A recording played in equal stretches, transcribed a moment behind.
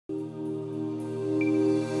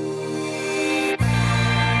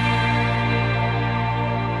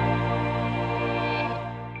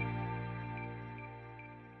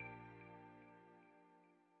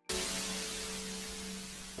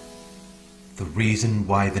The reason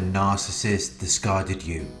why the narcissist discarded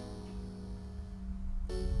you.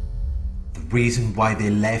 The reason why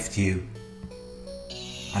they left you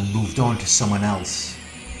and moved on to someone else.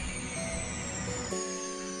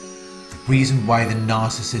 The reason why the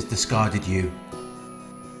narcissist discarded you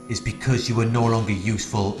is because you were no longer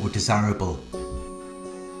useful or desirable.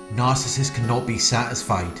 Narcissists cannot be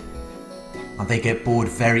satisfied and they get bored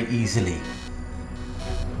very easily.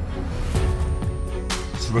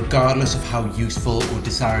 So regardless of how useful or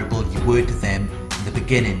desirable you were to them in the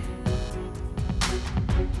beginning,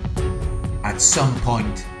 at some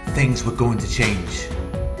point things were going to change.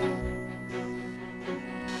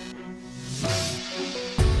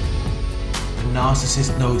 The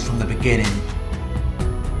narcissist knows from the beginning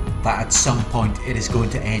that at some point it is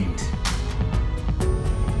going to end.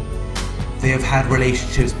 They have had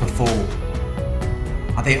relationships before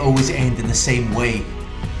and they always end in the same way.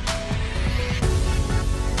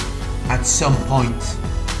 At some point,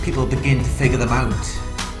 people begin to figure them out.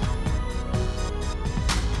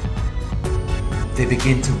 They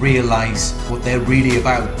begin to realize what they're really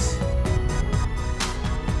about.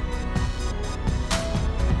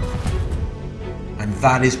 And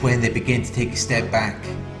that is when they begin to take a step back.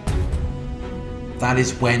 That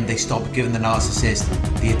is when they stop giving the narcissist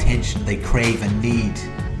the attention they crave and need.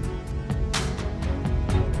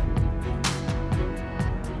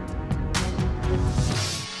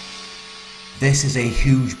 This is a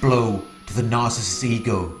huge blow to the narcissist's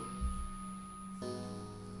ego.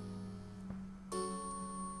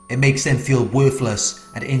 It makes them feel worthless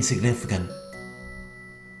and insignificant.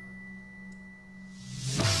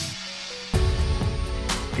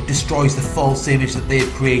 It destroys the false image that they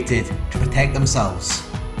have created to protect themselves.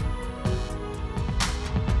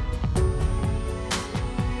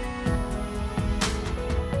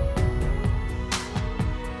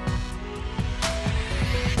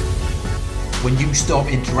 When you stop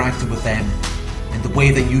interacting with them in the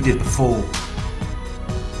way that you did before,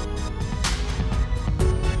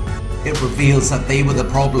 it reveals that they were the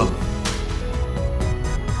problem.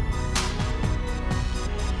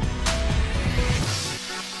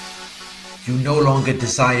 You no longer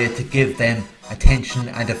desire to give them attention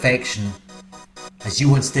and affection as you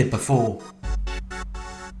once did before,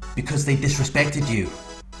 because they disrespected you.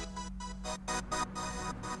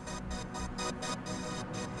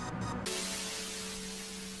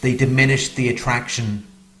 They diminished the attraction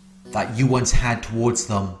that you once had towards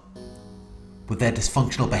them with their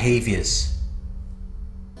dysfunctional behaviors.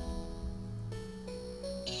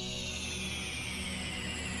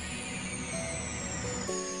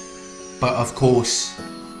 But of course,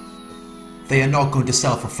 they are not going to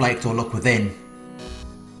self-reflect or look within.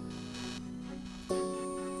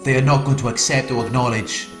 They are not going to accept or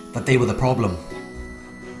acknowledge that they were the problem.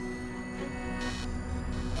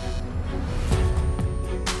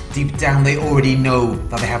 Deep down they already know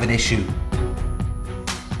that they have an issue.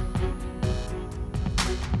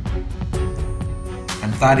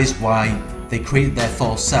 And that is why they created their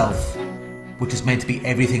false self, which is meant to be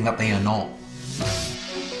everything that they are not.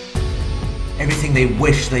 Everything they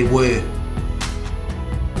wish they were.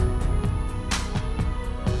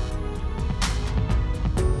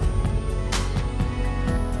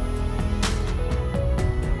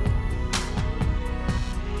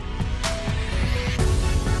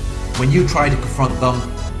 When you try to confront them,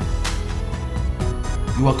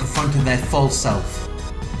 you are confronting their false self.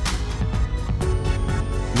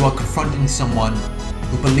 You are confronting someone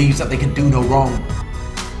who believes that they can do no wrong.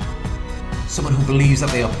 Someone who believes that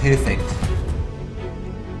they are perfect.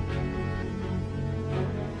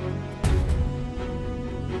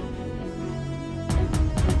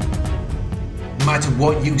 No matter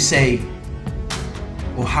what you say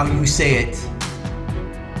or how you say it,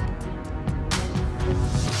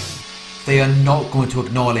 they are not going to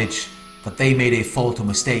acknowledge that they made a fault or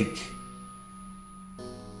mistake.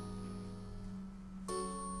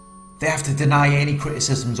 They have to deny any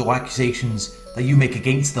criticisms or accusations that you make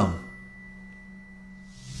against them.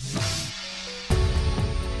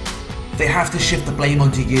 They have to shift the blame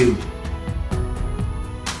onto you.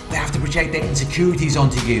 They have to project their insecurities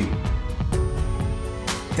onto you.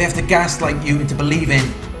 They have to gaslight you into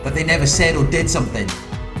believing that they never said or did something.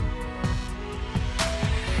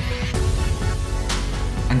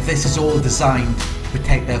 And this is all designed to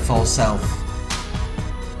protect their false self.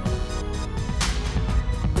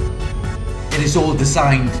 It is all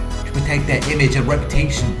designed to protect their image and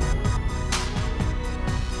reputation.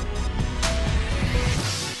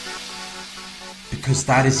 Because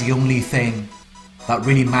that is the only thing that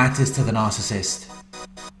really matters to the narcissist.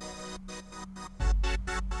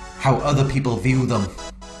 How other people view them.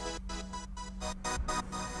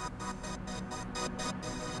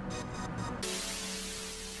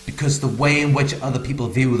 because the way in which other people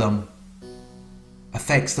view them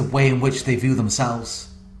affects the way in which they view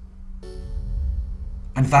themselves.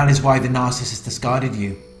 And that is why the narcissist discarded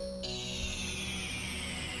you.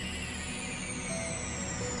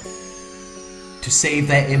 To save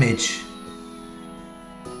their image,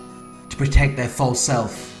 to protect their false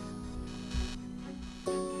self.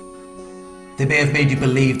 They may have made you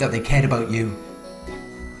believe that they cared about you,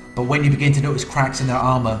 but when you begin to notice cracks in their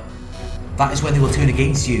armour, that is when they will turn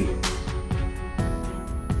against you.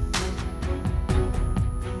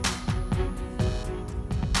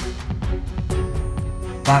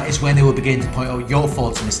 That is when they will begin to point out your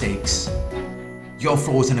faults and mistakes, your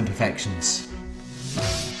flaws and imperfections.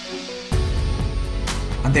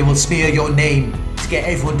 And they will smear your name to get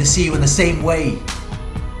everyone to see you in the same way.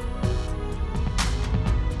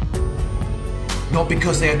 Not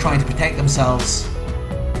because they are trying to protect themselves.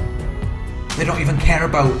 They don't even care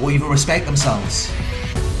about or even respect themselves.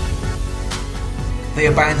 They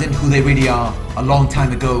abandoned who they really are a long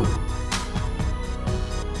time ago.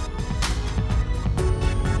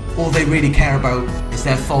 All they really care about is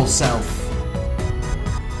their false self.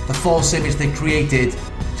 The false image they created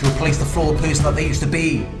to replace the flawed person that they used to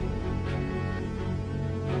be.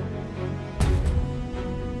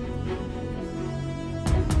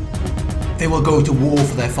 They will go to war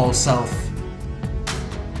for their false self.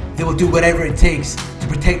 They will do whatever it takes to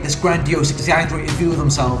protect this grandiose, exaggerated view of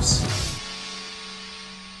themselves.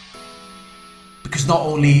 Because not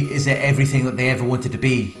only is it everything that they ever wanted to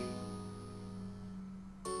be,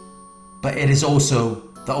 but it is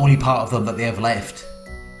also the only part of them that they have left.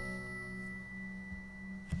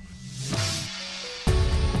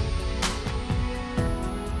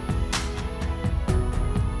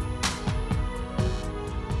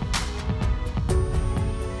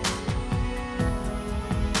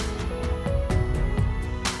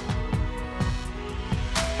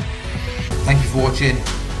 Thank you for watching.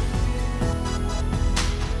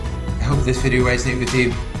 I hope this video resonated with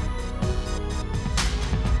you.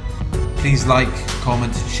 Please like,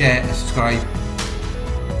 comment, share and subscribe.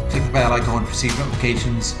 Click the bell icon to receive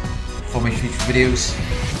notifications for my future videos.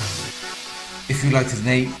 If you'd like to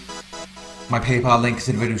donate, my PayPal link is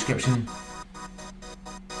in the video description.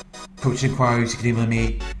 Coaching inquiries, you can email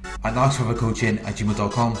me at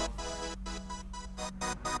narcsurvivorcoaching@gmail.com.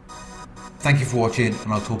 Thank you for watching,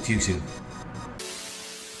 and I'll talk to you soon.